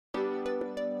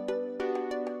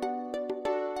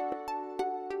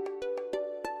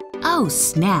Oh,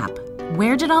 snap!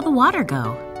 Where did all the water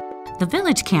go? The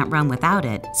village can't run without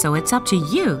it, so it's up to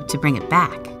you to bring it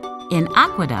back. In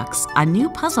Aqueducts, a new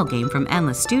puzzle game from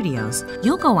Endless Studios,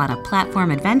 you'll go on a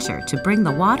platform adventure to bring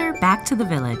the water back to the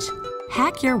village.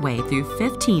 Hack your way through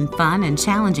 15 fun and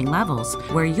challenging levels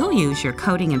where you'll use your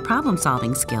coding and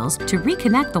problem-solving skills to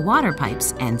reconnect the water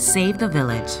pipes and save the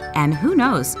village. And who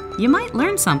knows, you might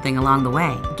learn something along the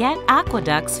way. Get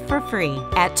Aqueducts for free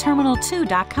at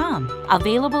terminal2.com.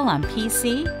 Available on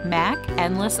PC, Mac,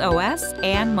 Endless OS,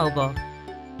 and mobile.